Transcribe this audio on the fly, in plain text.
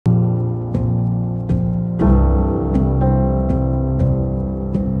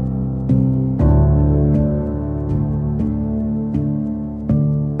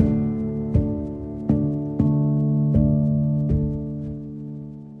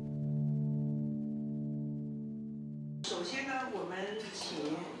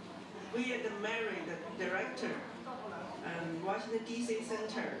William Mary, the director, and Washington D.C.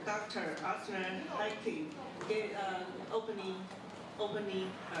 Center, Dr. Arthur Hickey, gave opening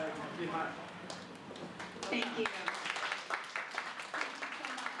remark. Thank you.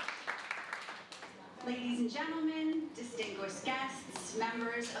 Ladies and gentlemen, distinguished guests,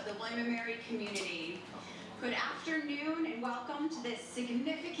 members of the William & Mary community, good afternoon and welcome to this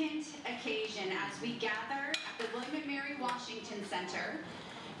significant occasion as we gather at the William & Mary Washington Center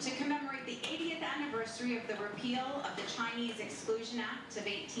to commemorate the 80th anniversary of the repeal of the Chinese Exclusion Act of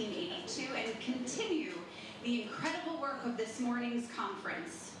 1882 and continue the incredible work of this morning's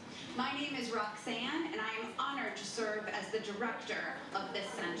conference. My name is Roxanne and I am honored to serve as the director of this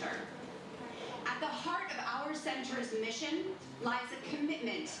center. At the heart of our center's mission lies a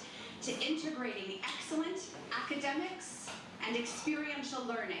commitment to integrating excellent academics and experiential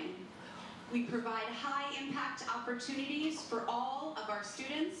learning. We provide high-impact opportunities for all of our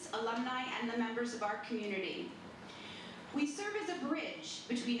students, alumni, and the members of our community. We serve as a bridge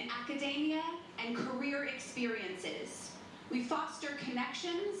between academia and career experiences. We foster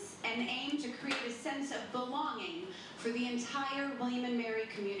connections and aim to create a sense of belonging for the entire William & Mary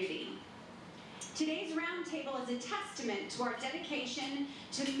community. Today's roundtable is a testament to our dedication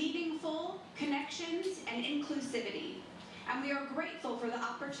to meaningful connections and inclusivity, and we are grateful for the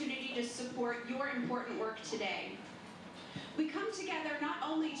opportunity to support your important work today. We come together not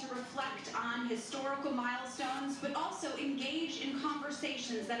only to reflect on historical milestones, but also engage in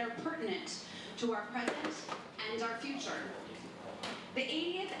conversations that are pertinent to our present and our future. The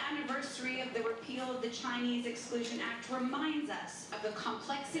 80th anniversary of the repeal of the Chinese Exclusion Act reminds us of the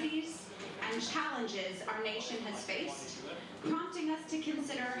complexities and challenges our nation has faced, prompting us to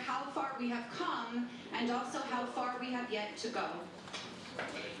consider how far we have come and also how far we have yet to go.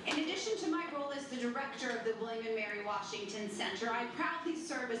 In addition to my role as the director of the William & Mary Washington Center, I proudly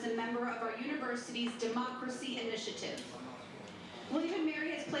serve as a member of our university's Democracy Initiative. William &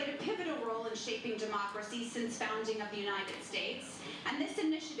 Mary has played a pivotal role in shaping democracy since founding of the United States, and this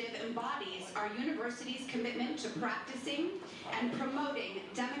initiative embodies our university's commitment to practicing and promoting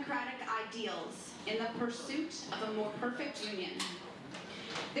democratic ideals in the pursuit of a more perfect union.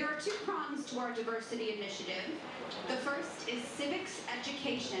 There are two prongs to our diversity initiative. The first is civics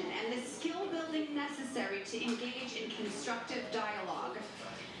education and the skill building necessary to engage in constructive dialogue.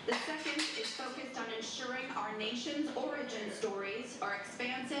 The second is focused on ensuring our nation's origin stories are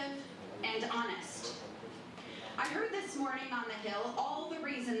expansive and honest. I heard this morning on the Hill all the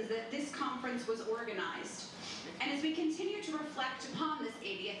reasons that this conference was organized. And as we continue to reflect upon this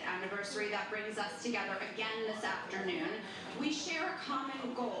 80th anniversary that brings us together again this afternoon, we share a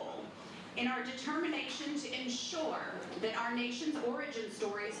common goal in our determination to ensure that our nation's origin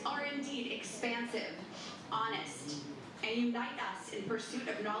stories are indeed expansive, honest, and unite us in pursuit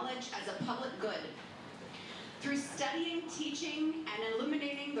of knowledge as a public good. Through studying, teaching, and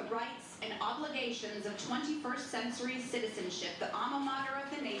illuminating the rights and obligations of 21st century citizenship, the alma mater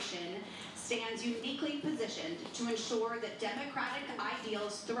of the nation stands uniquely positioned to ensure that democratic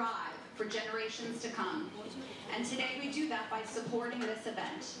ideals thrive for generations to come. And today we do that by supporting this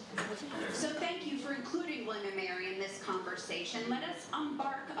event. So thank you for including William & Mary in this conversation. Let us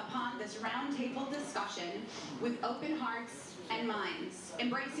embark upon this roundtable discussion with open hearts and minds,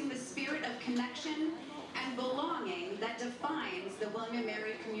 embracing the spirit of connection and belonging that defines the William &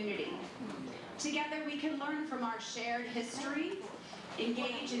 Mary community. Together we can learn from our shared history,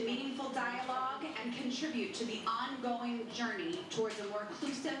 engage in meaningful dialogue, and contribute to the ongoing journey towards a more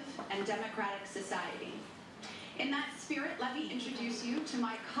inclusive and democratic society. In that spirit, let me introduce you to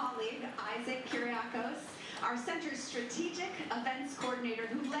my colleague, Isaac Kyriakos, our center's strategic events coordinator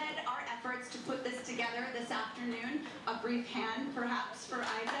who led our efforts to put this together this afternoon. A brief hand, perhaps, for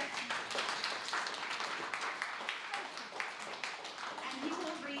Isaac. And he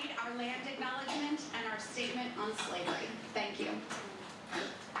will read our land acknowledgement and our statement on slavery. Thank you.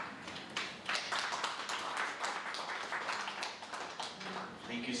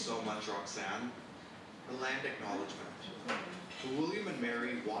 Thank you so much, Roxanne. The land acknowledgement. The William &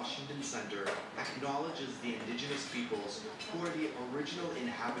 Mary Washington Center acknowledges the indigenous peoples who are the original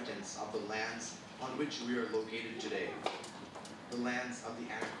inhabitants of the lands on which we are located today. The lands of the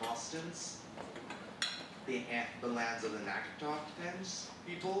Anacostans, the lands of the Nakatotans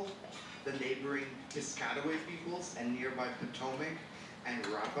people, the neighboring Piscataway peoples, and nearby Potomac and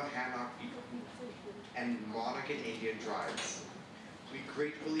Rappahannock people, and Monacan Indian tribes. We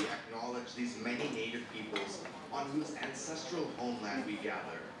gratefully acknowledge these many Native peoples on whose ancestral homeland we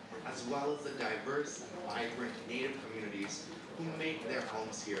gather, as well as the diverse and vibrant Native communities who make their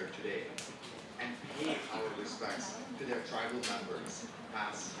homes here today. and pay our respects to their tribal members,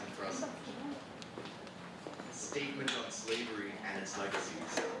 past and present. Statement on slavery and its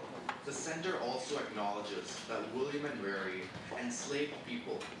legacies. The Center also acknowledges that William and Mary enslaved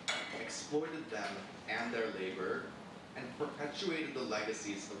people, exploited them and their labor, and perpetuated the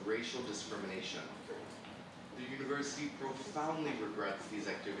legacies of racial discrimination. The university profoundly regrets these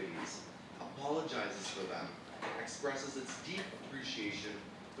activities, apologizes for them, expresses its deep appreciation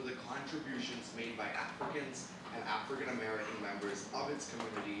for the contributions made by Africans and African American members of its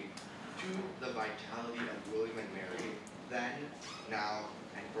community to the vitality of William and Mary, then, now,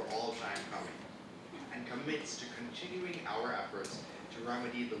 and for all time coming, and commits to continuing our efforts to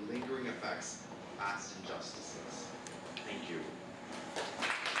remedy the lingering effects of past injustices.